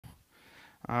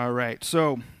All right,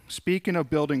 so speaking of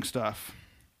building stuff,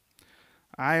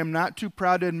 I am not too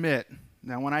proud to admit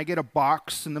that when I get a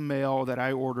box in the mail that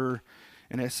I order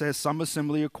and it says some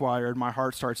assembly acquired, my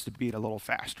heart starts to beat a little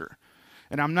faster.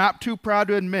 And I'm not too proud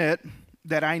to admit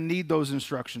that I need those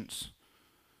instructions.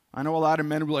 I know a lot of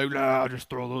men will be like, nah, just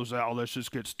throw those out, let's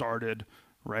just get started,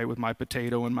 right, with my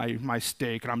potato and my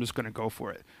steak, and I'm just going to go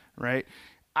for it, right?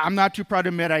 I'm not too proud to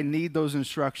admit I need those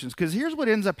instructions because here's what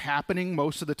ends up happening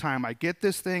most of the time. I get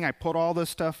this thing, I put all this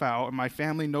stuff out, and my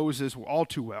family knows this all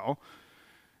too well.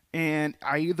 And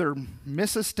I either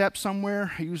miss a step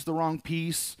somewhere, I use the wrong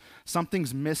piece,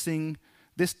 something's missing,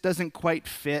 this doesn't quite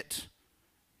fit.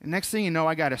 And next thing you know,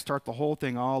 I got to start the whole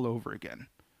thing all over again,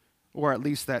 or at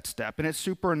least that step. And it's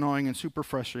super annoying and super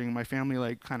frustrating. My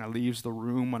family kind of leaves the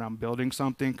room when I'm building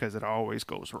something because it always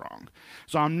goes wrong.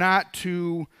 So I'm not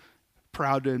too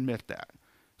proud to admit that.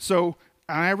 So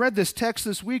I read this text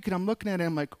this week and I'm looking at it,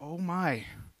 I'm like, oh my.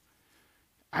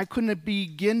 I couldn't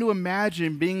begin to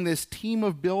imagine being this team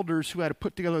of builders who had to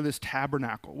put together this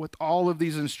tabernacle with all of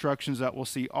these instructions that we'll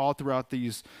see all throughout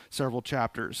these several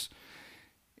chapters.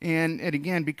 And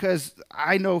again, because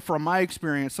I know from my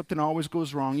experience, something always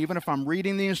goes wrong. Even if I'm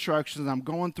reading the instructions, I'm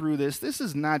going through this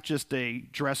is not just a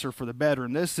dresser for the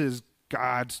bedroom. This is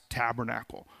God's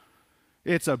tabernacle.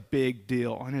 It's a big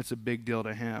deal, and it's a big deal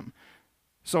to him.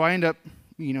 So I end up,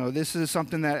 this is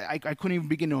something that I couldn't even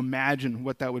begin to imagine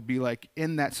what that would be like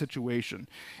in that situation.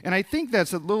 And I think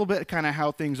that's a little bit kind of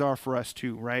how things are for us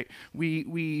too, right?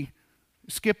 We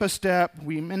skip a step,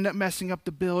 we end up messing up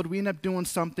the build, we end up doing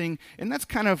something, and that's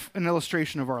kind of an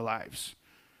illustration of our lives.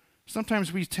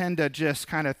 Sometimes we tend to just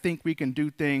kind of think we can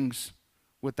do things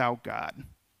without God.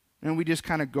 And we just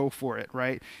kind of go for it,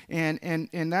 right? And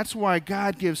that's why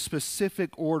God gives specific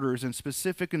orders and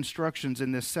specific instructions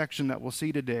in this section that we'll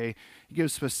see today. He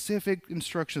gives specific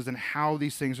instructions on how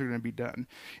these things are going to be done.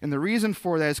 And the reason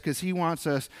for that is because he wants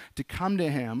us to come to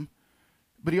him,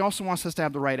 but he also wants us to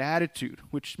have the right attitude,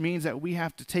 which means that we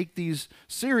have to take these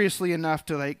seriously enough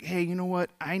to hey, you know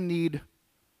what? I need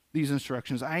these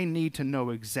instructions. I need to know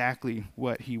exactly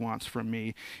what he wants from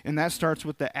me. And that starts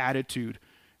with the attitude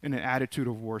and an attitude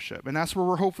of worship. And that's what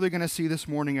we're hopefully going to see this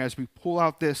morning as we pull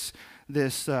out this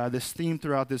theme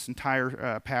throughout this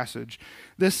entire passage.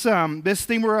 This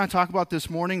theme we're going to talk about this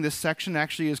morning, this section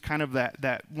actually is kind of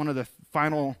that one of the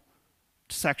final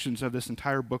sections of this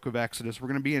entire book of Exodus. We're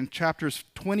going to be in chapters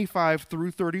 25 through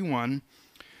 31.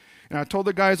 And I told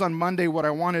the guys on Monday what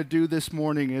I want to do this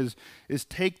morning is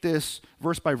take this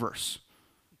verse by verse.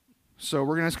 So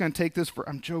we're just going to take this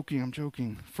I'm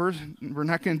joking. First, we're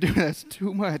not going to do that. It's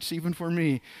too much, even for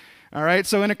me. All right,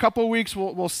 so in a couple of weeks,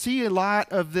 we'll see a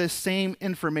lot of this same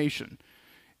information.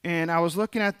 And I was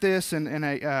looking at this, and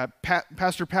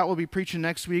Pastor Pat will be preaching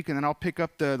next week, and then I'll pick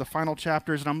up the final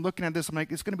chapters. And I'm looking at this, I'm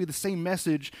like, it's going to be the same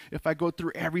message if I go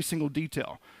through every single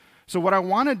detail. So what I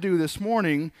want to do this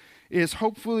morning is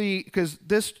hopefully, because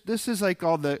this is like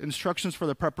all the instructions for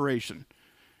the preparation.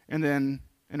 And then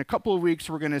in a couple of weeks,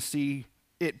 we're going to see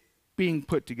it being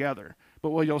put together.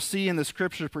 But what you'll see in the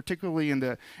scriptures, particularly in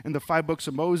the 5 books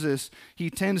of Moses, he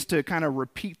tends to kind of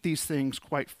repeat these things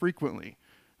quite frequently,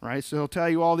 right? So he'll tell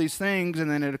you all these things,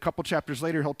 and then in a couple chapters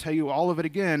later, he'll tell you all of it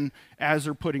again as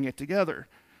they're putting it together.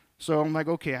 So I'm like,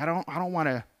 okay, I don't want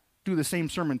to do the same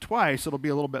sermon twice. It'll be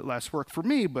a little bit less work for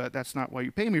me, but that's not what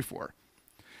you pay me for.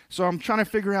 So I'm trying to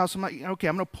figure out, I'm going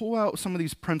to pull out some of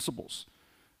these principles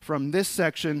from this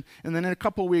section, and then in a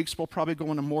couple of weeks, we'll probably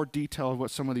go into more detail of what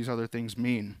some of these other things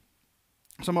mean.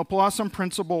 So I'm going to pull out some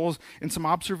principles and some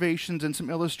observations and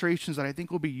some illustrations that I think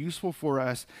will be useful for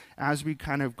us as we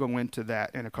kind of go into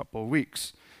that in a couple of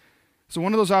weeks. So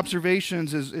one of those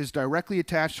observations is directly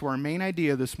attached to our main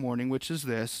idea this morning, which is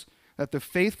this, that the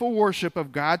faithful worship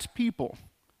of God's people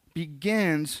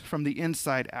begins from the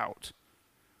inside out.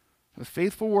 The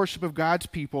faithful worship of God's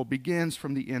people begins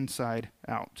from the inside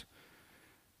out.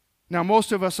 Now,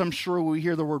 most of us, I'm sure, when we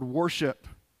hear the word worship,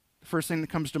 the first thing that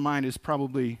comes to mind is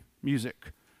probably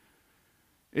music.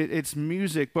 It's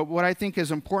music, but what I think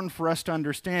is important for us to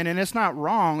understand, and it's not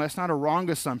wrong, that's not a wrong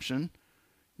assumption.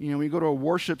 When you go to a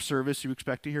worship service, you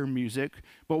expect to hear music,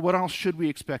 but what else should we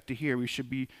expect to hear? We should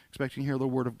be expecting to hear the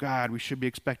Word of God. We should be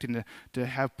expecting to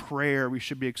have prayer. We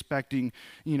should be expecting,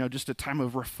 just a time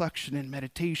of reflection and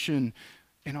meditation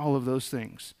and all of those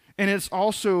things. And it's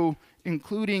also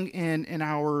including in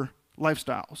our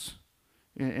lifestyles.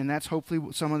 And that's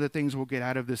hopefully some of the things we'll get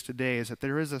out of this today, is that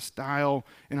there is a style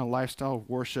and a lifestyle of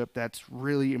worship that's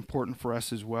really important for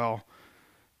us as well.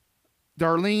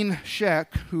 Darlene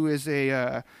Scheck, who is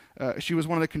she was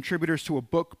one of the contributors to a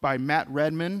book by Matt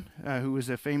Redman, who is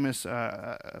a famous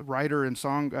writer and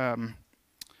song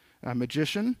a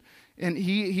magician. And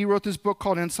he wrote this book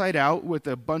called Inside Out with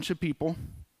a bunch of people.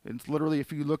 It's literally,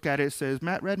 if you look at it, it says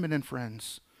Matt Redman and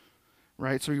Friends.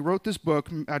 Right? So he wrote this book.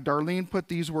 Darlene put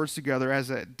these words together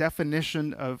as a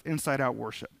definition of inside out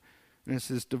worship. And it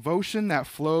says, devotion that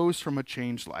flows from a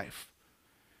changed life.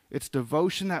 It's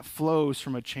devotion that flows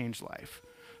from a changed life.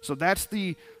 So that's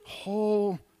the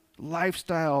whole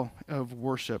lifestyle of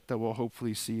worship that we'll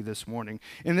hopefully see this morning.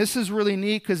 And this is really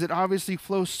neat because it obviously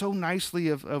flows so nicely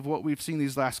of what we've seen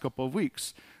these last couple of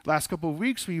weeks. Last couple of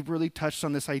weeks, we've really touched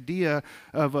on this idea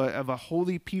of a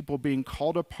holy people being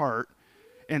called apart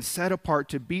and set apart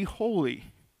to be holy,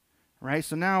 right?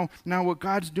 So now what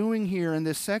God's doing here in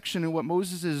this section and what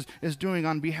Moses is doing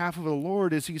on behalf of the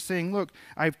Lord is he's saying, look,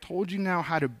 I've told you now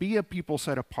how to be a people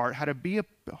set apart, how to be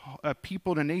a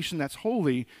people, a nation that's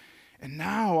holy, and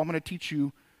now I'm going to teach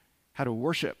you how to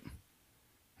worship,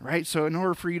 right? So in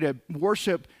order for you to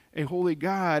worship a holy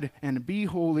God and be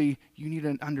holy, you need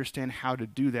to understand how to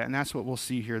do that, and that's what we'll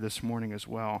see here this morning as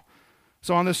well.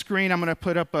 So on the screen, I'm going to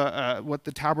put up what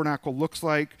the tabernacle looks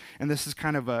like, and this is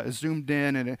kind of zoomed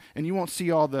in, and you won't see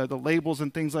all the labels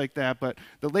and things like that, but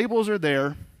the labels are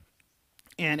there,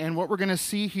 and what we're going to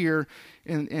see here,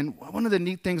 and one of the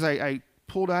neat things I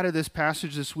pulled out of this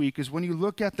passage this week is when you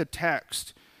look at the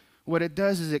text, what it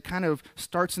does is it kind of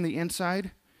starts in the inside,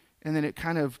 and then it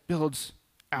kind of builds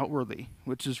outwardly,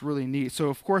 which is really neat. So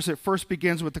of course, it first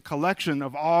begins with the collection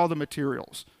of all the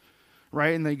materials.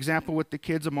 Right? In the example with the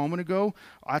kids a moment ago,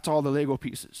 that's all the Lego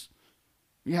pieces.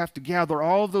 You have to gather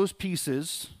all of those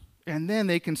pieces, and then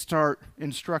they can start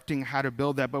instructing how to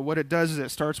build that. But what it does is it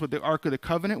starts with the Ark of the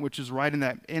Covenant, which is right in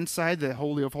that inside the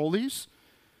Holy of Holies.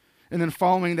 And then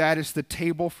following that is the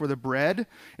table for the bread,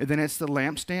 and then it's the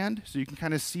lampstand. So you can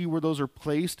kind of see where those are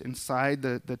placed inside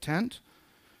the tent.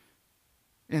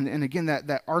 And again,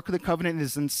 that Ark of the Covenant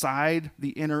is inside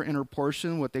the inner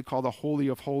portion, what they call the Holy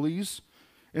of Holies.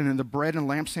 And then the bread and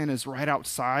lampstand is right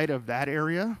outside of that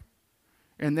area.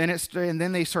 And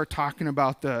then they start talking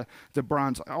about the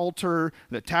bronze altar,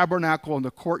 the tabernacle, and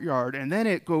the courtyard. And then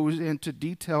it goes into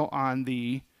detail on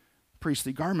the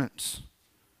priestly garments.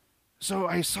 So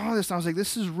I saw this and I was like,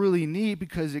 this is really neat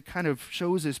because it kind of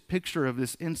shows this picture of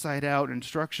this inside out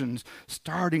instructions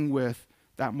starting with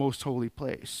that most holy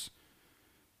place.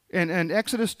 And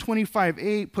Exodus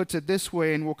 25:8 puts it this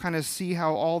way, and we'll kind of see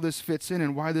how all this fits in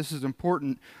and why this is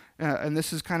important. And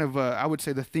this is kind of, I would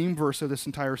say, the theme verse of this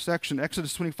entire section.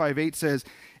 Exodus 25:8 says,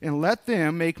 and let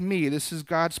them make me, this is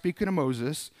God speaking to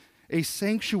Moses, a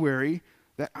sanctuary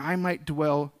that I might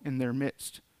dwell in their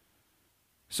midst.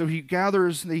 So he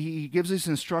gives these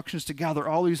instructions to gather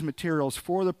all these materials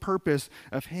for the purpose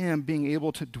of him being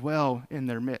able to dwell in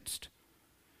their midst.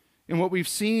 And what we've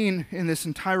seen in this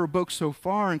entire book so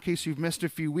far, in case you've missed a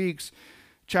few weeks,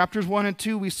 chapters 1 and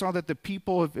 2, we saw that the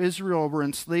people of Israel were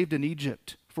enslaved in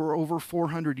Egypt for over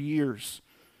 400 years.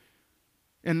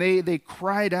 And they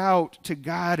cried out to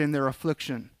God in their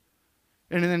affliction.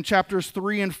 And then in chapters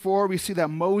 3 and 4, we see that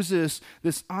Moses,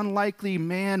 this unlikely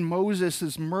man, Moses,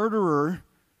 this murderer,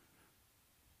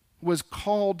 was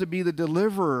called to be the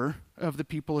deliverer of the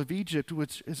people of Egypt,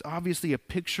 which is obviously a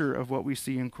picture of what we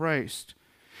see in Christ.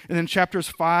 And then chapters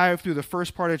 5 through the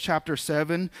first part of chapter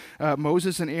 7,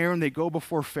 Moses and Aaron, they go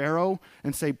before Pharaoh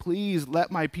and say, please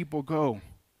let my people go.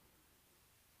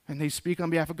 And they speak on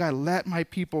behalf of God, let my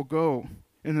people go.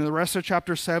 And then the rest of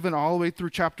chapter 7, all the way through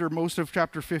most of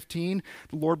chapter 15,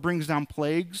 the Lord brings down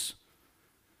plagues.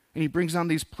 And he brings down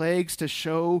these plagues to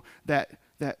show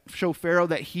show Pharaoh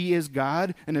that he is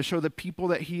God, and to show the people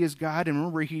that he is God. And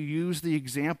remember, he used the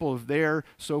example of their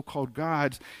so-called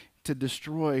gods to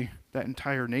destroy that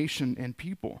entire nation and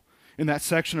people. And that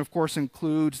section, of course,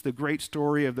 includes the great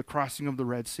story of the crossing of the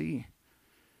Red Sea.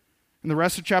 In the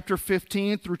rest of chapter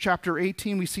 15 through chapter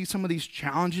 18, we see some of these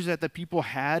challenges that the people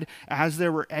had as they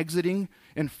were exiting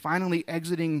and finally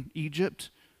exiting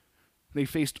Egypt. They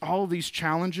faced all of these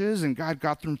challenges, and God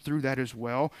got them through that as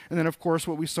well. And then, of course,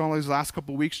 what we saw in these last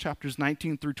couple of weeks, chapters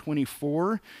 19 through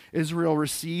 24, Israel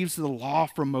receives the law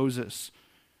from Moses.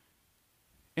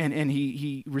 And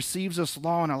he receives this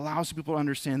law and allows people to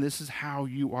understand this is how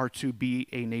you are to be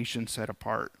a nation set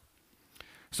apart.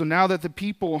 So now that the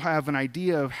people have an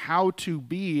idea of how to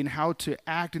be and how to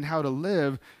act and how to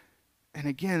live, and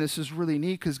again, this is really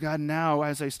neat because God now,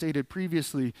 as I stated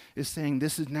previously, is saying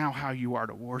this is now how you are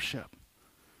to worship.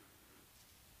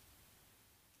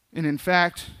 And in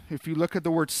fact, if you look at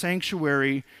the word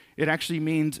sanctuary, it actually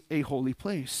means a holy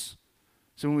place.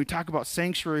 So when we talk about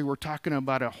sanctuary, we're talking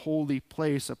about a holy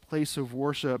place, a place of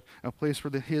worship, a place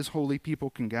where his holy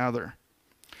people can gather.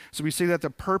 So we see that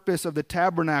the purpose of the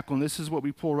tabernacle, and this is what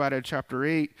we pull right out of chapter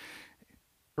 8,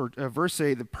 verse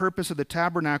 8, the purpose of the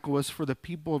tabernacle was for the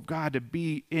people of God to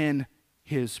be in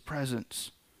his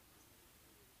presence.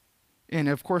 And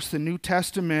of course, the New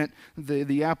Testament,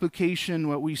 the application,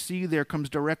 what we see there comes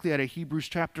directly out of Hebrews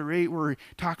chapter 8, where he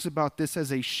talks about this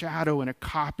as a shadow and a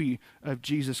copy of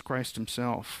Jesus Christ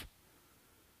himself.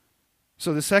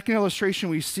 So the second illustration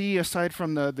we see, aside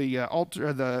from the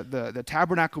altar, the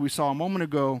tabernacle we saw a moment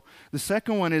ago, the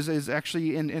second one is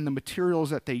actually in the materials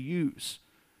that they use.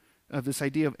 Of this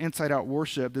idea of inside-out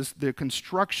worship, the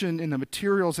construction and the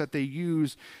materials that they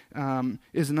use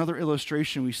is another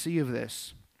illustration we see of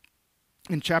this.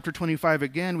 In chapter 25,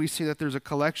 again, we see that there's a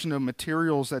collection of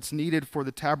materials that's needed for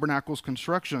the tabernacle's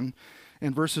construction,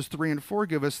 and verses 3 and 4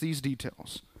 give us these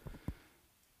details.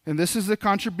 And this is the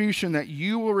contribution that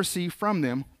you will receive from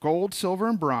them: gold, silver,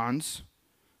 and bronze,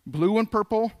 blue and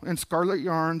purple and scarlet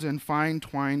yarns, and fine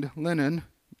twined linen,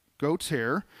 goat's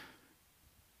hair.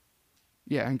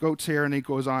 Yeah, and goat's hair, and it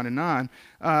goes on and on.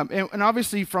 And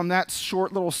obviously, from that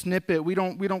short little snippet, we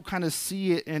don't kind of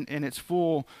see it in its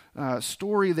full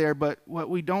story there. But what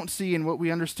we don't see and what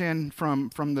we understand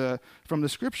from the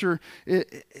scripture,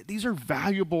 these are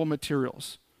valuable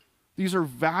materials. These are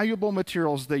valuable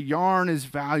materials. The yarn is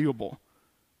valuable.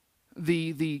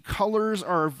 The colors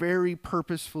are very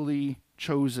purposefully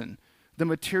chosen. The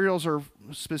materials are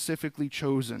specifically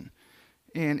chosen.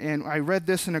 And I read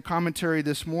this in a commentary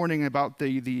this morning about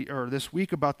this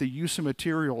week about the use of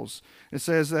materials. It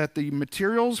says that the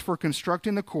materials for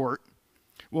constructing the court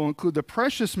will include the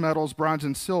precious metals, bronze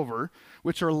and silver,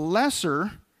 which are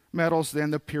lesser metals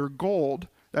than the pure gold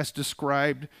that's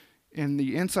described in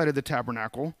the inside of the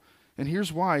tabernacle. And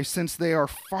here's why: since they are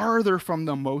farther from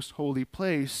the most holy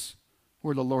place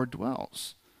where the Lord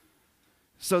dwells.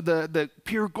 So the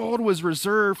pure gold was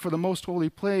reserved for the most holy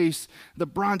place. The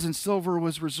bronze and silver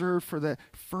was reserved for the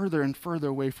further and further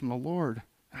away from the Lord.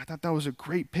 I thought that was a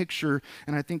great picture,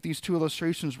 and I think these two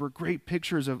illustrations were great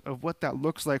pictures of what that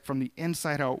looks like from the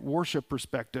inside-out worship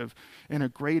perspective, and a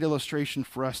great illustration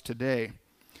for us today.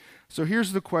 So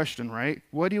here's the question, right?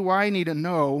 What do I need to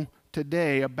know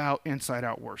today about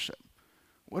inside-out worship?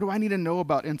 What do I need to know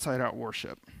about inside-out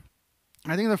worship?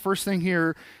 I think the first thing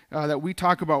here that we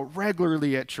talk about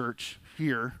regularly at church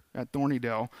here at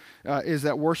Thornydale is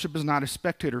that worship is not a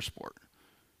spectator sport.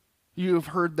 You have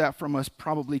heard that from us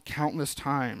probably countless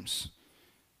times.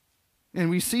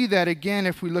 And we see that again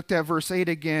if we looked at verse 8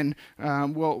 again,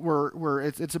 where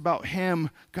it's about him,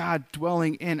 God,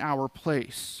 dwelling in our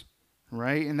place,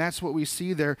 right? And that's what we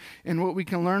see there. And what we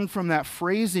can learn from that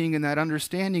phrasing and that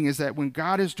understanding is that when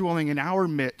God is dwelling in our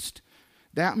midst,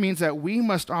 that means that we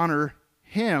must honor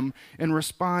him and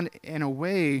respond in a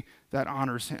way that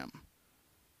honors him.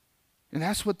 And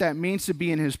that's what that means to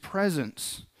be in his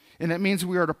presence. And that means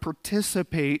we are to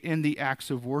participate in the acts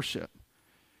of worship.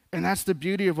 And that's the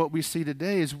beauty of what we see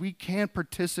today, is we can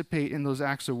participate in those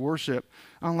acts of worship,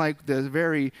 unlike the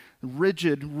very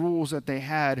rigid rules that they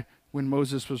had when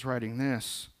Moses was writing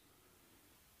this.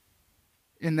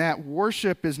 And that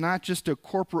worship is not just a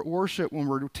corporate worship when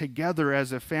we're together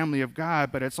as a family of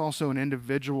God, but it's also an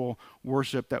individual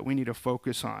worship that we need to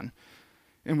focus on.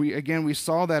 And we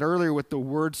saw that earlier with the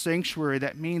word sanctuary.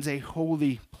 That means a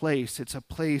holy place. It's a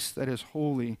place that is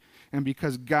holy. And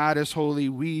because God is holy,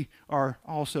 we are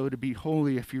also to be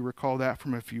holy, if you recall that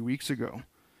from a few weeks ago.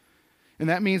 And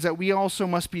that means that we also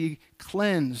must be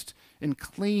cleansed and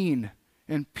clean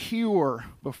and pure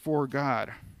before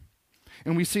God.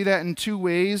 And we see that in two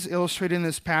ways illustrated in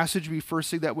this passage. We first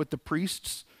see that with the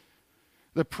priests.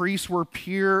 The priests were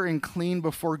pure and clean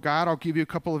before God. I'll give you a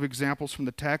couple of examples from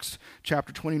the text.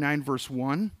 Chapter 29, verse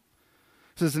 1.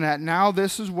 It says, "And that now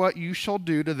this is what you shall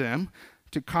do to them,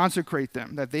 to consecrate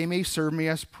them, that they may serve me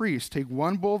as priests. Take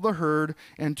one bull of the herd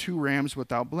and 2 rams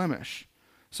without blemish."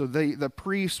 So the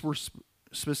priests were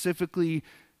specifically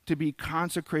to be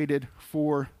consecrated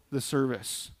for the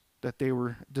service that they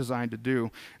were designed to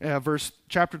do.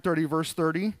 Chapter 30, verse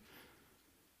 30.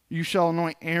 "You shall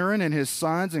anoint Aaron and his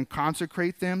sons and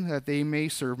consecrate them, that they may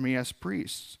serve me as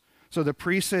priests." So the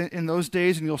priests in those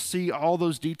days, and you'll see all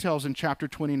those details in chapter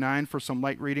 29 for some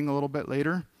light reading a little bit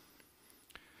later.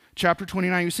 Chapter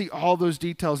 29, you see all those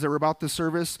details. They were about the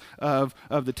service of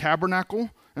the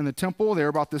tabernacle and the temple. They were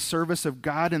about the service of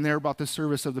God, and they were about the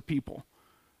service of the people.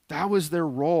 That was their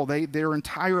role. Their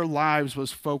entire lives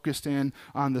was focused in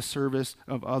on the service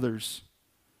of others.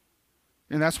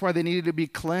 And that's why they needed to be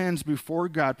cleansed before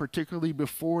God, particularly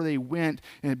before they went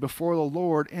and before the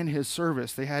Lord in his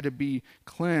service. They had to be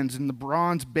cleansed. In the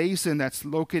bronze basin that's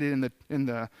located in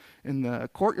the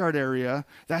courtyard area,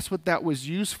 that's what that was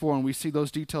used for, and we see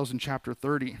those details in chapter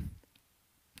 30.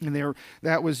 And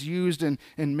that was used and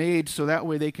made so that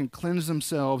way they can cleanse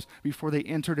themselves before they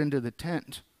entered into the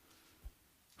tent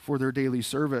for their daily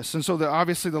service. And so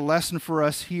obviously the lesson for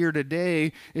us here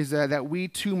today is that we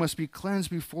too must be cleansed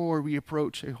before we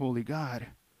approach a holy God.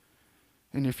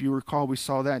 And if you recall, we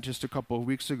saw that just a couple of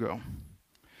weeks ago.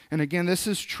 And again, this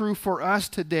is true for us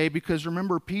today because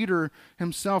remember, Peter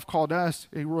himself called us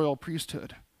a royal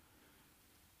priesthood.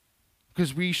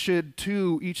 Because we should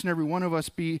too, each and every one of us,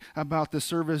 be about the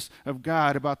service of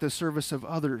God, about the service of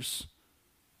others.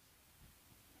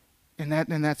 And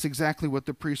that's exactly what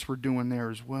the priests were doing there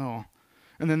as well.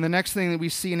 And then the next thing that we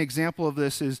see an example of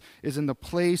this is in the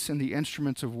place and the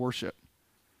instruments of worship.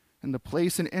 In the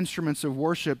place and instruments of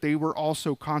worship, they were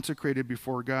also consecrated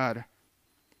before God.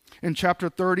 In chapter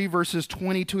 30, verses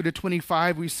 22 to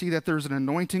 25, we see that there's an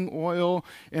anointing oil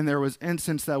and there was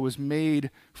incense that was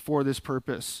made for this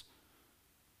purpose.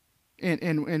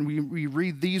 And we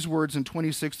read these words in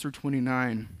 26 through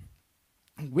 29.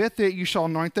 With it you shall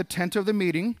anoint the tent of the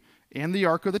meeting and the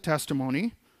ark of the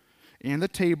testimony and the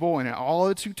table and all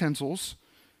its utensils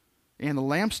and the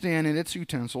lampstand and its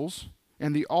utensils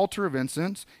and the altar of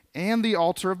incense and the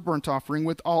altar of burnt offering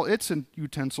with all its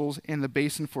utensils and the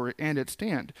basin for it and its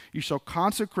stand. You shall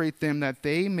consecrate them that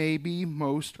they may be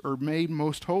made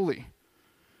most holy.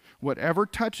 Whatever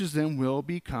touches them will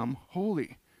become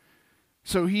holy.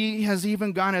 So he has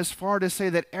even gone as far to say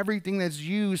that everything that's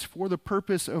used for the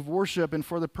purpose of worship and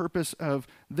for the purpose of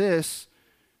this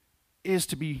is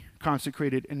to be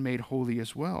consecrated and made holy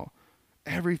as well.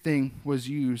 Everything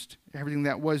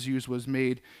that was used was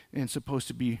made and supposed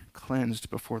to be cleansed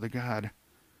before the God,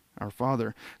 our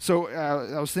Father. So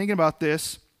I was thinking about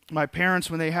this. My parents,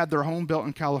 when they had their home built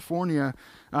in California,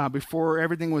 before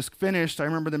everything was finished, I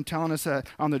remember them telling us that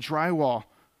on the drywall,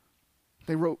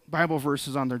 they wrote Bible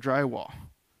verses on their drywall,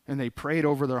 and they prayed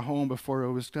over their home before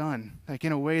it was done. Like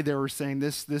in a way, they were saying,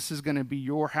 this is going to be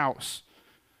your house.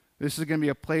 This is going to be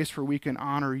a place where we can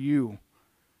honor you.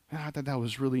 And I thought that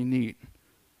was really neat.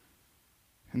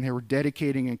 And they were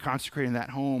dedicating and consecrating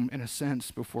that home, in a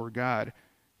sense, before God.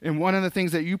 And one of the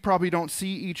things that you probably don't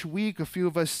see each week, a few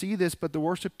of us see this, but the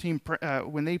worship team,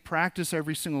 when they practice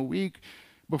every single week,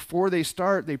 before they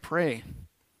start, they pray.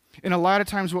 And a lot of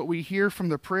times what we hear from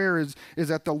the prayer is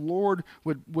that the Lord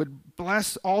would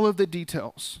bless all of the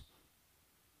details.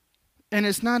 And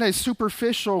it's not a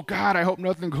superficial, God, I hope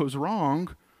nothing goes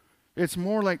wrong. It's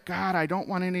more like, God, I don't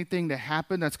want anything to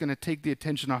happen that's going to take the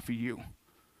attention off of you.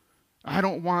 I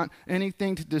don't want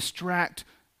anything to distract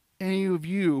any of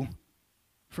you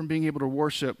from being able to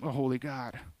worship a holy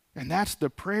God. And that's the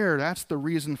prayer. That's the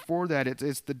reason for that.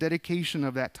 It's the dedication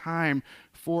of that time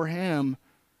for him.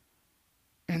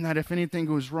 And that if anything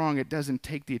goes wrong, it doesn't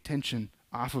take the attention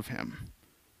off of him.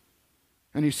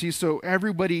 And you see, so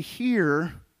everybody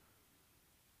here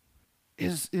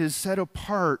is set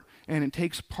apart, and it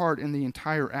takes part in the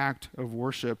entire act of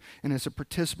worship. And it's a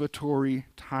participatory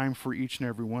time for each and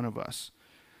every one of us.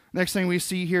 Next thing we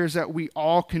see here is that we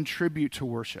all contribute to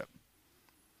worship.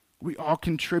 We all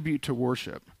contribute to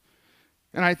worship.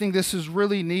 And I think this is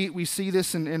really neat. We see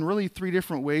this in really three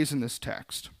different ways in this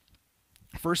text.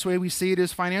 First way we see it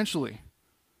is financially.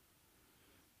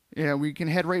 Yeah, we can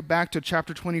head right back to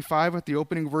chapter 25 at the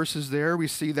opening verses there. We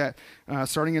see that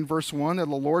starting in verse 1, that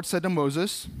the Lord said to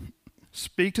Moses,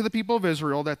 "Speak to the people of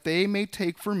Israel that they may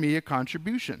take for me a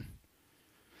contribution.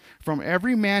 From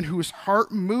every man whose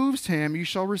heart moves him, you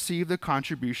shall receive the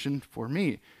contribution for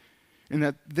me. And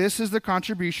that this is the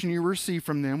contribution you receive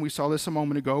from them." We saw this a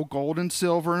moment ago: gold and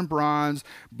silver and bronze,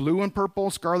 blue and purple,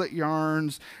 scarlet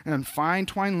yarns, and fine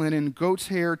twined linen, goat's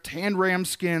hair, tanned ram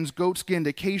skins, goat skin,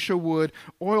 acacia wood,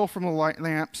 oil from the light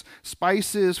lamps,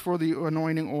 spices for the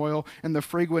anointing oil, and the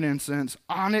fragrant incense,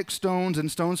 onyx stones and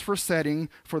stones for setting,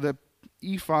 for the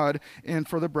ephod and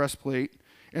for the breastplate,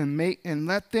 and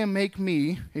let them make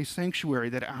me a sanctuary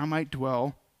that I might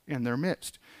dwell in their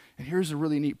midst. And here's a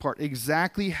really neat part: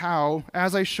 exactly how,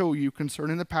 as I show you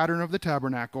concerning the pattern of the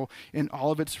tabernacle and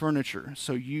all of its furniture,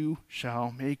 so you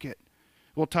shall make it.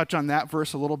 We'll touch on that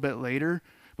verse a little bit later,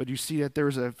 but you see that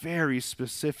there's a very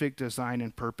specific design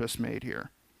and purpose made here.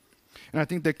 And I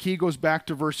think the key goes back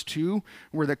to verse 2,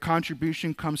 where the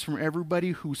contribution comes from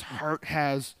everybody whose heart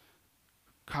has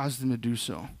caused them to do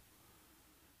so.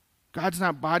 God's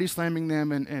not body slamming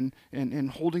them and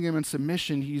holding them in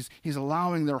submission. He's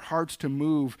allowing their hearts to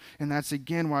move. And that's,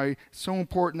 again, why it's so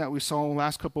important that we saw the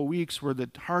last couple of weeks, where the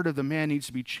heart of the man needs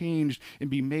to be changed and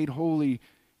be made holy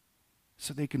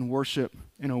so they can worship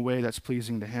in a way that's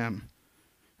pleasing to him.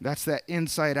 That's that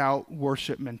inside-out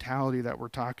worship mentality that we're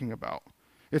talking about.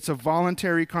 It's a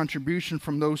voluntary contribution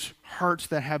from those hearts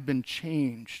that have been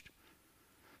changed.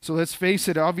 So let's face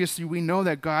it, obviously we know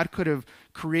that God could have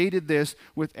created this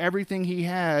with everything he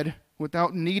had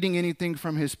without needing anything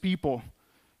from his people.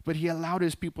 But he allowed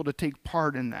his people to take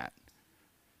part in that.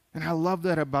 And I love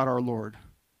that about our Lord.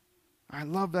 I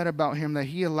love that about him, that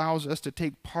he allows us to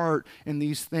take part in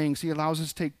these things. He allows us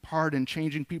to take part in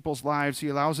changing people's lives. He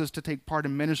allows us to take part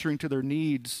in ministering to their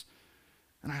needs.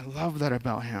 And I love that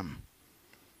about him.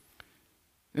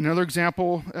 Another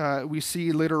example we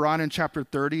see later on in chapter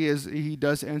 30 is he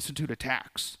does institute a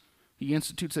tax. He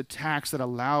institutes a tax that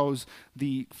allows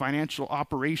the financial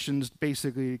operations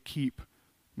basically to keep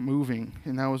moving.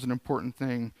 And that was an important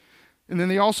thing. And then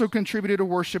they also contributed to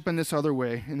worship in this other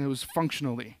way, and it was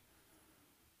functionally.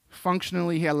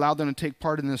 Functionally, he allowed them to take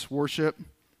part in this worship.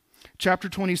 Chapter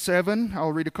 27,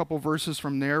 I'll read a couple verses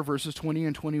from there, verses 20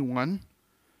 and 21.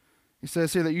 It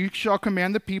says here that you shall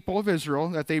command the people of Israel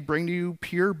that they bring to you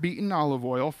pure beaten olive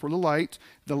oil for the light,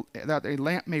 that a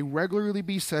lamp may regularly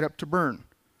be set up to burn.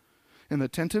 In the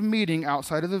tent of meeting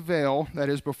outside of the veil that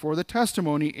is before the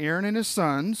testimony, Aaron and his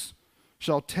sons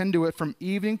shall tend to it from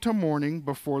evening to morning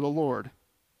before the Lord.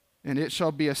 And it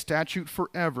shall be a statute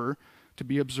forever to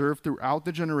be observed throughout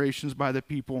the generations by the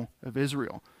people of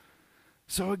Israel.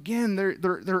 So again,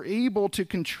 they're able to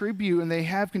contribute, and they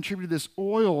have contributed this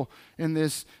oil and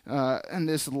this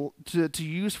to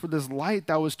use for this light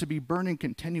that was to be burning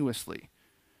continuously.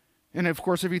 And of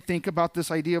course, if you think about this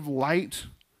idea of light,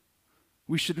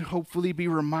 we should hopefully be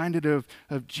reminded of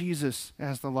Jesus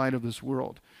as the light of this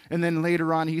world. And then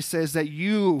later on, he says that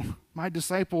you, my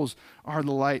disciples, are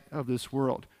the light of this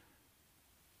world.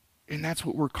 And that's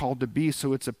what we're called to be.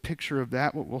 So it's a picture of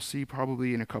that, what we'll see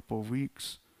probably in a couple of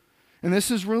weeks. And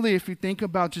this is really, if you think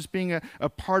about just being a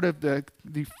part of the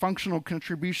functional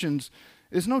contributions,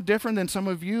 is no different than some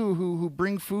of you who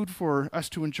bring food for us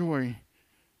to enjoy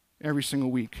every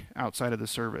single week outside of the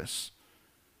service.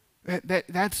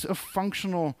 That's a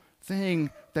functional thing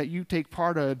that you take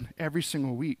part of every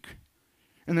single week.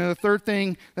 And then the third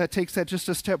thing that takes that just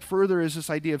a step further is this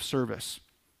idea of service.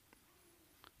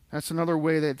 That's another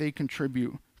way that they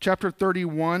contribute. Chapter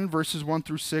 31, verses 1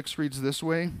 through 6 reads this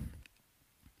way.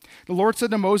 The Lord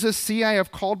said to Moses, "See, I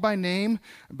have called by name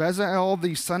Bezalel,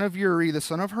 the son of Uri, the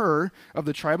son of Hur, of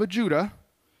the tribe of Judah,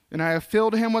 and I have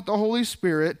filled him with the Holy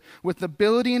Spirit, with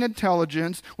ability and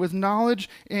intelligence, with knowledge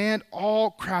and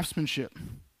all craftsmanship,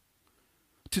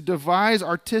 to devise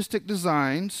artistic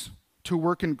designs, to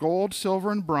work in gold,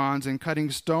 silver, and bronze, and cutting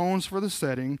stones for the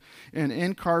setting, and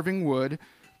in carving wood,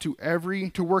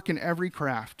 to work in every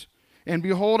craft. And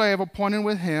behold, I have appointed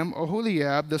with him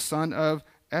Oholiab, the son of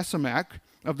Ahisamach,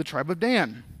 of the tribe of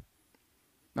Dan."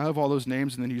 I have all those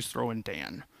names, and then you just throw in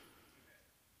Dan.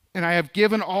 "And I have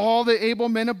given all the able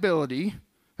men ability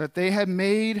that they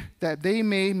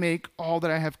may make all that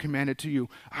I have commanded to you."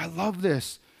 I love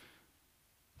this.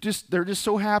 There just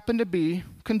so happen to be,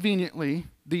 conveniently,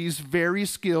 these very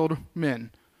skilled men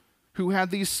who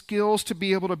had these skills to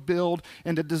be able to build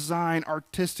and to design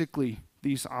artistically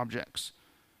these objects.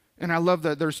 And I love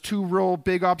that there's two real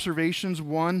big observations.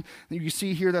 One, you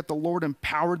see here that the Lord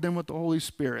empowered them with the Holy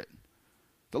Spirit.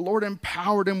 The Lord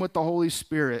empowered them with the Holy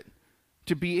Spirit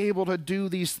to be able to do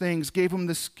these things, gave them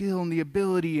the skill and the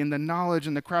ability and the knowledge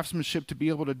and the craftsmanship to be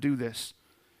able to do this.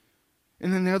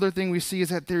 And then the other thing we see is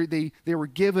that they were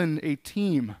given a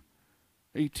team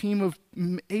of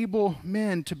able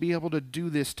men to be able to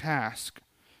do this task.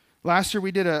 Last year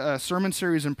we did a sermon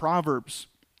series in Proverbs,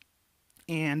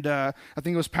 and I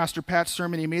think it was Pastor Pat's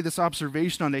sermon. He made this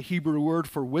observation on the Hebrew word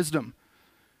for wisdom,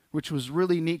 which was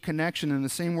really neat connection, and the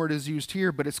same word is used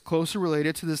here, but it's closely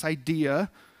related to this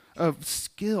idea of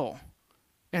skill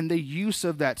and the use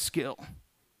of that skill.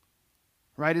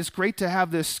 Right? It's great to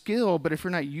have this skill, but if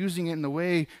you're not using it in the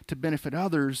way to benefit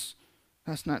others,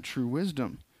 that's not true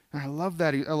wisdom. And I love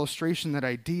that illustration, that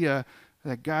idea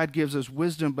that God gives us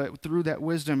wisdom, but through that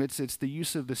wisdom, it's the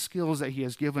use of the skills that he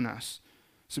has given us.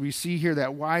 So we see here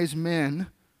that wise men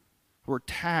were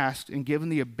tasked and given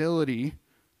the ability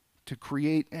to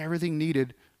create everything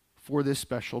needed for this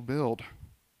special build.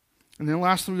 And then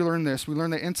lastly, we learn this. We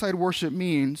learn that inside worship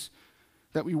means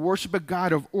that we worship a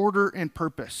God of order and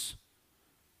purpose.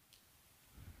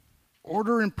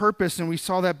 Order and purpose, and we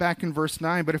saw that back in verse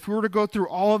 9. But if we were to go through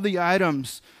all of the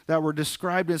items that were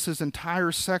described as this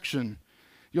entire section,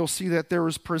 you'll see that there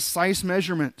was precise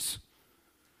measurements.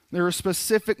 There were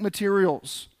specific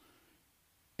materials,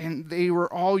 and they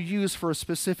were all used for a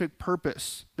specific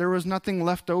purpose. There was nothing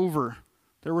left over.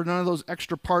 There were none of those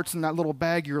extra parts in that little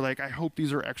bag. You're like, I hope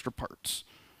these are extra parts.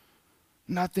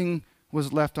 Nothing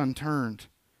was left unturned.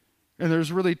 And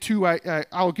there's really two,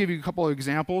 I'll give you a couple of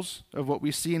examples of what we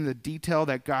see in the detail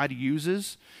that God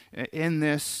uses in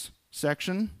this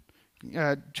section,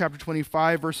 chapter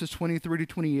 25, verses 23 to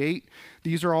 28,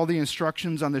 these are all the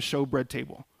instructions on the showbread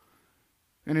table.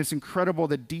 And it's incredible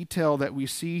the detail that we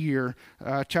see here.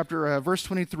 Verse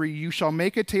 23, you shall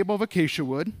make a table of acacia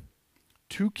wood.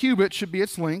 2 cubits should be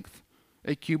its length,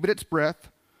 a cubit its breadth,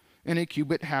 and a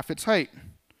cubit half its height.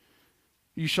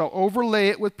 You shall overlay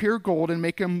it with pure gold and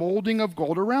make a molding of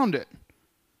gold around it.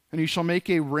 And you shall make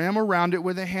a rim around it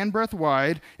with a handbreadth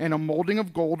wide and a molding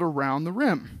of gold around the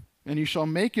rim. And you shall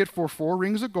make it for 4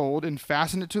 rings of gold and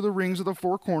fasten it to the rings of the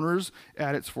 4 corners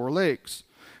at its 4 legs.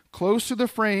 Close to the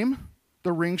frame,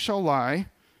 the rings shall lie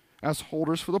as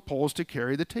holders for the poles to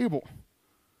carry the table.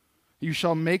 You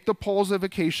shall make the poles of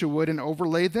acacia wood and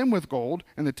overlay them with gold,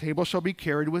 and the table shall be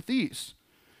carried with these.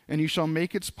 And you shall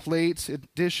make its plates, its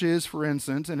dishes for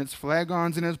incense, and its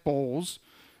flagons and its bowls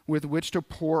with which to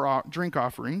pour drink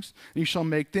offerings. And you shall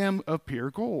make them of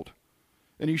pure gold.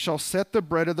 And you shall set the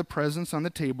bread of the presence on the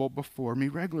table before me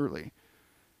regularly.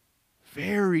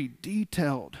 Very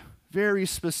detailed, very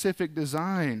specific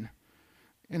design.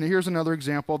 And here's another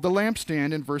example of the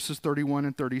lampstand in verses 31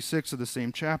 and 36 of the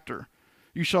same chapter.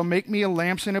 You shall make me a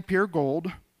lampstand of pure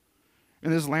gold.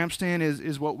 And this lampstand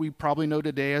is what we probably know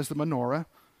today as the menorah.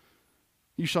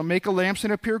 You shall make a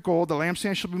lampstand of pure gold. The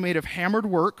lampstand shall be made of hammered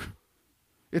work.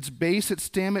 Its base, its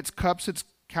stem, its cups, its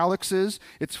calyxes,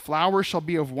 its flower shall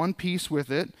be of one piece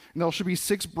with it. And there shall be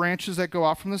 6 branches that go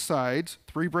out from the sides,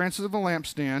 3 branches of the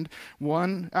lampstand,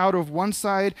 one out of one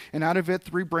side, and out of it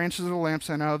 3 branches of the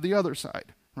lampstand out of the other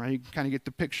side. Right? You can kind of get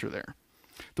the picture there.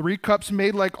 3 cups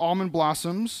made like almond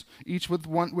blossoms, each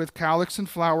with calyx and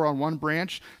flower on one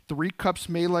branch. 3 cups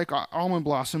made like almond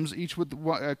blossoms, each with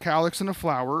a calyx and a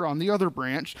flower on the other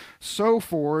branch. So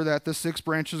for that the 6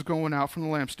 branches going out from the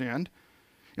lampstand.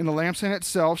 And the lampstand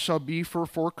itself shall be for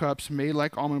 4 cups made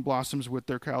like almond blossoms with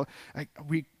their calyx.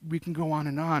 We can go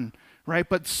on, right?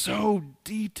 But so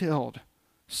detailed.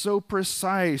 So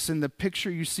precise, and the picture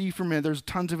you see from it, there's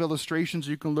tons of illustrations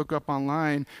you can look up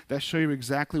online that show you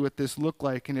exactly what this looked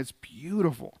like, and it's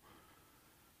beautiful.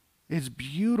 It's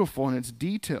beautiful and it's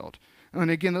detailed. And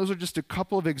again, those are just a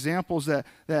couple of examples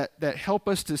that help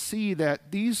us to see that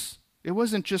it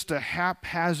wasn't just a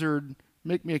haphazard,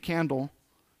 make me a candle,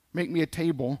 make me a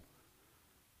table.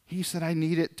 He said, I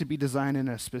need it to be designed in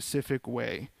a specific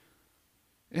way.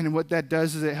 And what that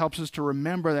does is it helps us to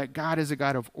remember that God is a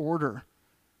God of order.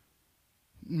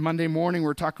 Monday morning,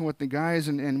 we're talking with the guys,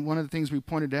 and one of the things we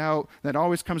pointed out that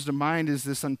always comes to mind is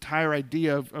this entire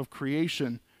idea of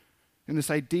creation, and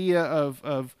this idea of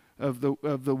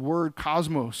the word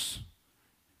cosmos,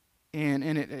 and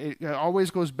it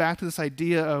always goes back to this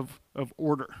idea of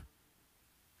order.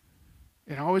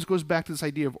 It always goes back to this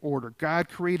idea of order. God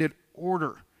created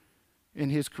order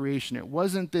in His creation. It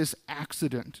wasn't this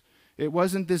accident. It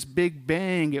wasn't this big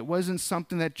bang. It wasn't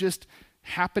something that just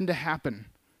happened to happen.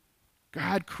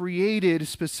 God created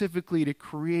specifically to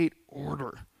create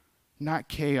order, not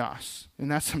chaos.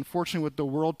 And that's unfortunately what the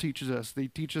world teaches us. They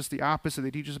teach us the opposite.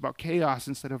 They teach us about chaos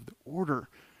instead of the order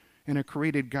in a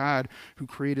created God who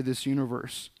created this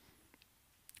universe.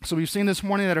 So we've seen this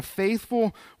morning that a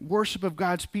faithful worship of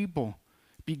God's people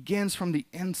begins from the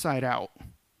inside out.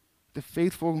 The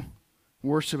faithful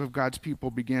worship of God's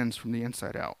people begins from the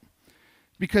inside out.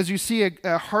 Because you see,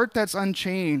 a heart that's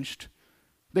unchanged,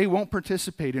 they won't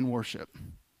participate in worship.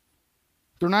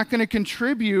 They're not going to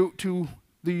contribute to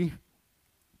the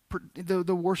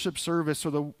worship service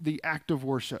or the act of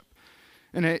worship.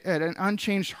 And an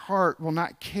unchanged heart will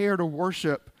not care to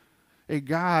worship a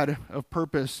God of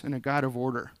purpose and a God of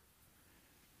order.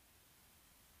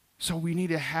 So we need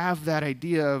to have that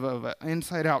idea of an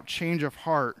inside-out change of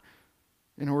heart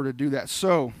in order to do that.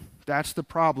 So that's the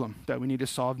problem that we need to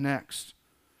solve next.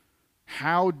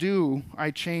 How do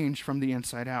I change from the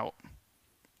inside out?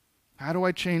 How do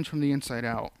I change from the inside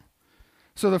out?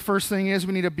 So the first thing is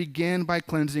we need to begin by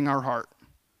cleansing our heart.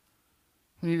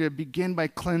 We need to begin by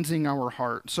cleansing our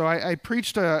heart. So I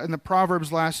preached in the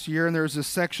Proverbs last year, and there's a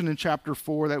section in chapter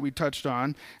 4 that we touched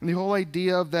on. And the whole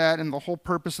idea of that and the whole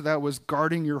purpose of that was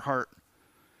guarding your heart.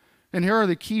 And here are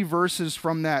the key verses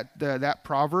from that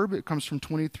proverb. It comes from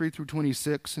 23 through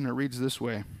 26, and it reads this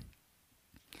way.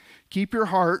 Keep your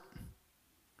heart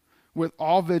with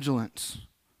all vigilance,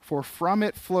 for from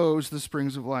it flows the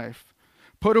springs of life.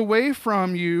 Put away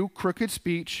from you crooked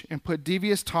speech and put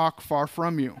devious talk far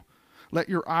from you. Let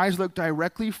your eyes look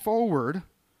directly forward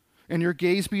and your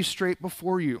gaze be straight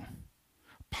before you.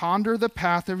 Ponder the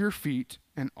path of your feet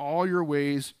and all your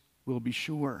ways will be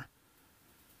sure.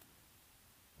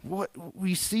 What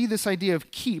we see this idea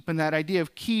of keep, and that idea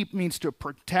of keep means to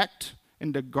protect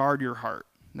and to guard your heart.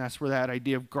 And that's where that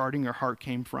idea of guarding your heart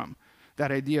came from.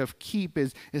 that idea of keep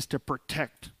is to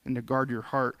protect and to guard your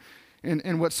heart.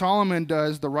 And what Solomon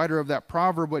does, the writer of that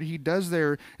proverb, what he does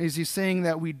there is he's saying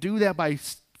that we do that by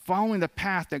following the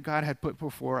path that God had put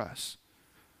before us.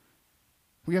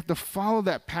 We have to follow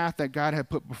that path that God had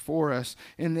put before us.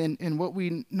 And what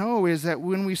we know is that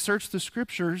when we search the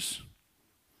scriptures,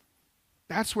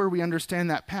 that's where we understand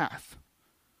that path.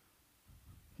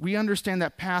 We understand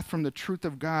that path from the truth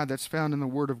of God that's found in the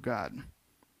Word of God.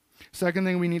 Second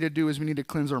thing we need to do is we need to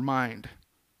cleanse our mind.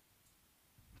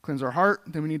 Cleanse our heart,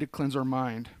 then we need to cleanse our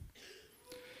mind.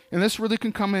 And this really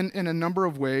can come in a number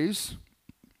of ways.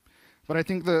 But I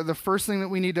think the first thing that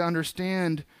we need to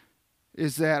understand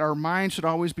is that our mind should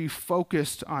always be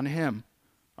focused on Him.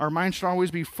 Our mind should always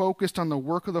be focused on the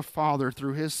work of the Father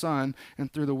through His Son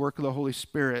and through the work of the Holy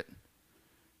Spirit.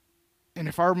 And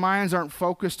if our minds aren't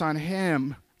focused on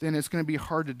Him, then it's going to be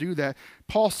hard to do that.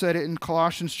 Paul said it in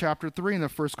Colossians chapter 3 in the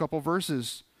first couple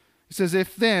verses. He says,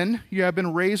 "If then you have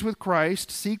been raised with Christ,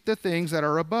 seek the things that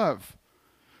are above,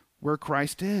 where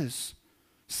Christ is,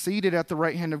 seated at the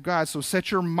right hand of God. So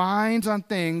set your minds on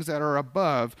things that are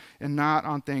above and not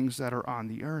on things that are on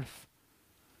the earth."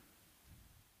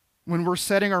 When we're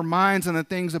setting our minds on the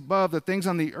things above, the things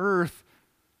on the earth,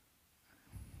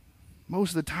 most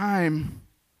of the time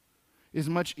is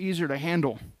much easier to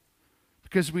handle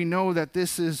because we know that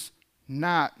this is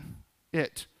not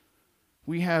it.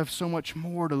 We have so much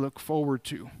more to look forward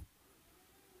to.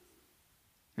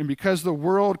 And because the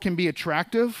world can be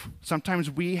attractive,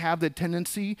 sometimes we have the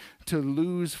tendency to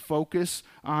lose focus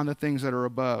on the things that are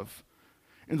above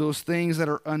and those things that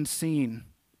are unseen.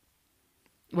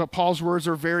 But Paul's words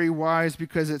are very wise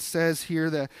because it says here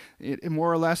that,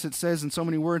 more or less it says in so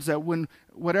many words that when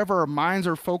whatever our minds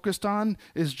are focused on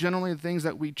is generally the things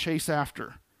that we chase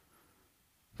after.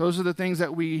 Those are the things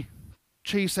that we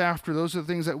chase after. Those are the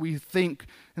things that we think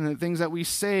and the things that we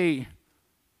say.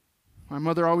 My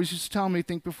mother always used to tell me,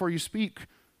 think before you speak.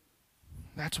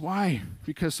 That's why.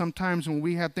 Because sometimes when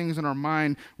we have things in our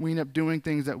mind, we end up doing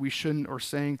things that we shouldn't or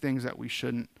saying things that we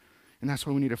shouldn't. And that's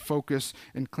why we need to focus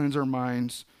and cleanse our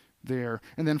minds there.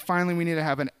 And then finally, we need to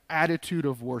have an attitude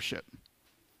of worship.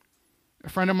 A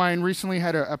friend of mine recently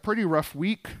had a pretty rough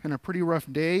week and a pretty rough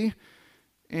day.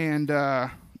 And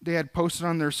they had posted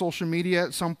on their social media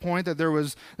at some point that there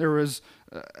was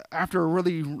after a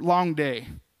really long day,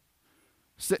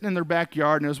 sitting in their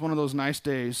backyard, and it was one of those nice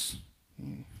days,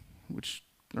 which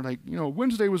they're like,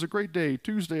 Wednesday was a great day,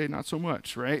 Tuesday not so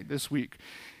much, right, this week.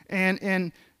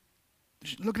 And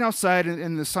looking outside,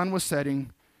 and the sun was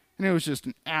setting, and it was just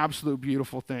an absolute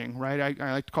beautiful thing, right?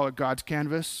 I like to call it God's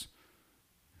canvas.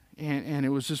 And it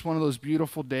was just one of those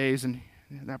beautiful days, and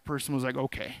that person was like,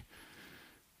 okay,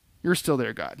 you're still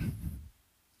there, God.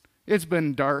 It's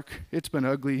been dark, it's been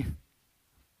ugly,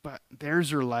 but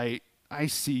there's your light. I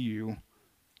see you.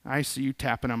 I see you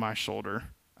tapping on my shoulder.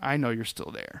 I know you're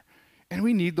still there. And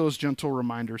we need those gentle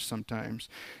reminders sometimes.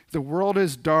 The world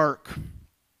is dark,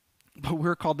 but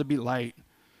we're called to be light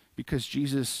because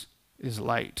Jesus is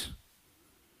light.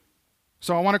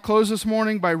 So I want to close this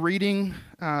morning by reading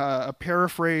a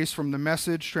paraphrase from the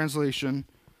Message translation,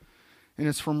 and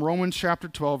it's from Romans chapter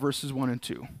 12, verses 1 and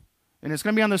 2. And it's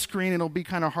going to be on the screen. It'll be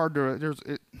kind of hard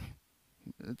to,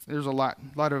 there's a lot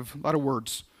of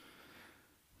words.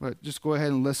 But just go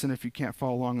ahead and listen if you can't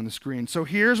follow along on the screen. So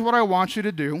here's what I want you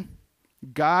to do.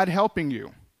 God helping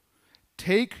you.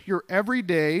 Take your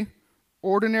everyday,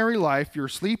 ordinary life, you're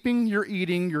sleeping, you're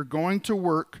eating, you're going to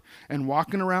work, and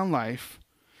walking around life,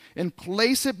 and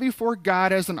place it before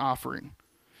God as an offering.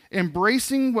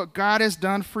 Embracing what God has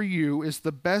done for you is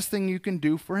the best thing you can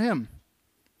do for Him.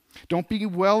 Don't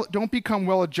become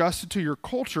well adjusted to your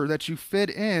culture that you fit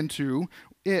into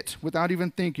it without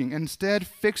even thinking. Instead,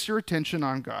 fix your attention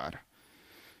on God.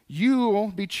 You will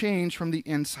be changed from the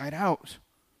inside out.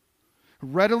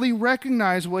 Readily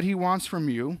recognize what He wants from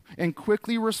you and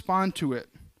quickly respond to it.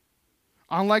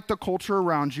 Unlike the culture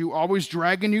around you, always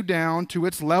dragging you down to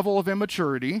its level of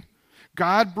immaturity,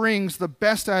 God brings the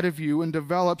best out of you and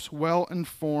develops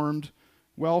well-formed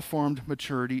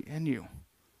maturity in you.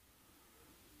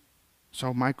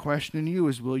 So my question to you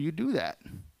is, will you do that?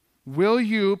 Will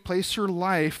you place your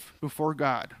life before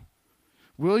God?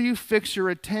 Will you fix your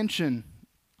attention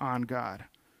on God?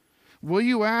 Will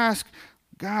you ask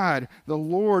God, the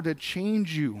Lord, to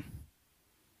change you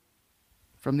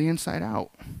from the inside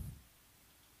out?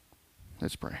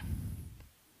 Let's pray.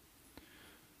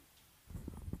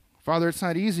 Father, it's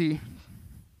not easy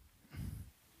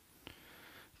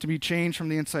to be changed from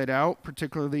the inside out,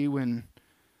 particularly when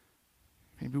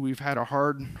maybe we've had a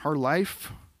hard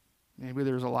life. Maybe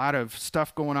there's a lot of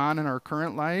stuff going on in our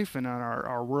current life and in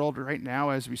our world right now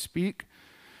as we speak.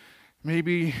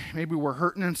 Maybe we're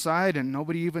hurting inside and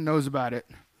nobody even knows about it.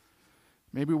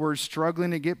 Maybe we're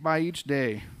struggling to get by each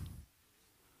day.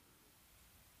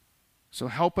 So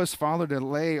help us, Father, to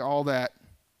lay all that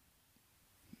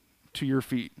to your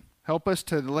feet. Help us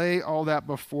to lay all that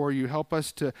before you. Help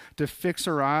us to fix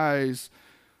our eyes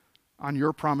on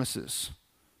your promises.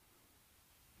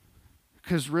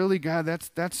 Because really, God,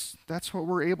 that's what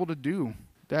we're able to do.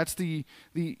 That's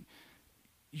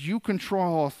you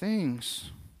control all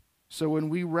things. So when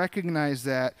we recognize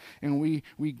that and we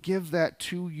give that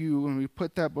to you and we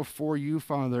put that before you,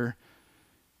 Father,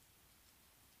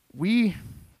 we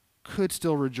could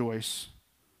still rejoice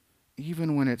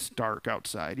even when it's dark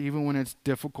outside, even when it's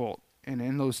difficult. And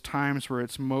in those times where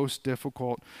it's most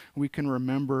difficult, we can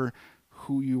remember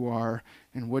who you are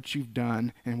and what you've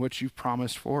done and what you've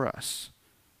promised for us.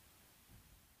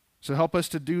 So help us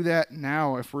to do that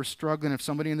now. If we're struggling, if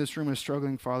somebody in this room is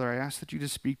struggling, Father, I ask that you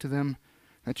just speak to them,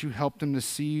 that you help them to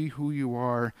see who you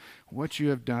are, what you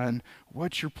have done,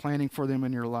 what you're planning for them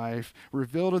in your life.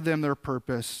 Reveal to them their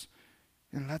purpose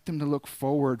and let them to look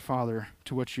forward, Father,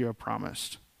 to what you have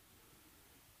promised.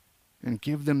 And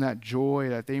give them that joy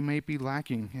that they may be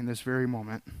lacking in this very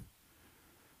moment.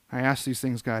 I ask these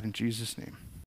things, God, in Jesus' name.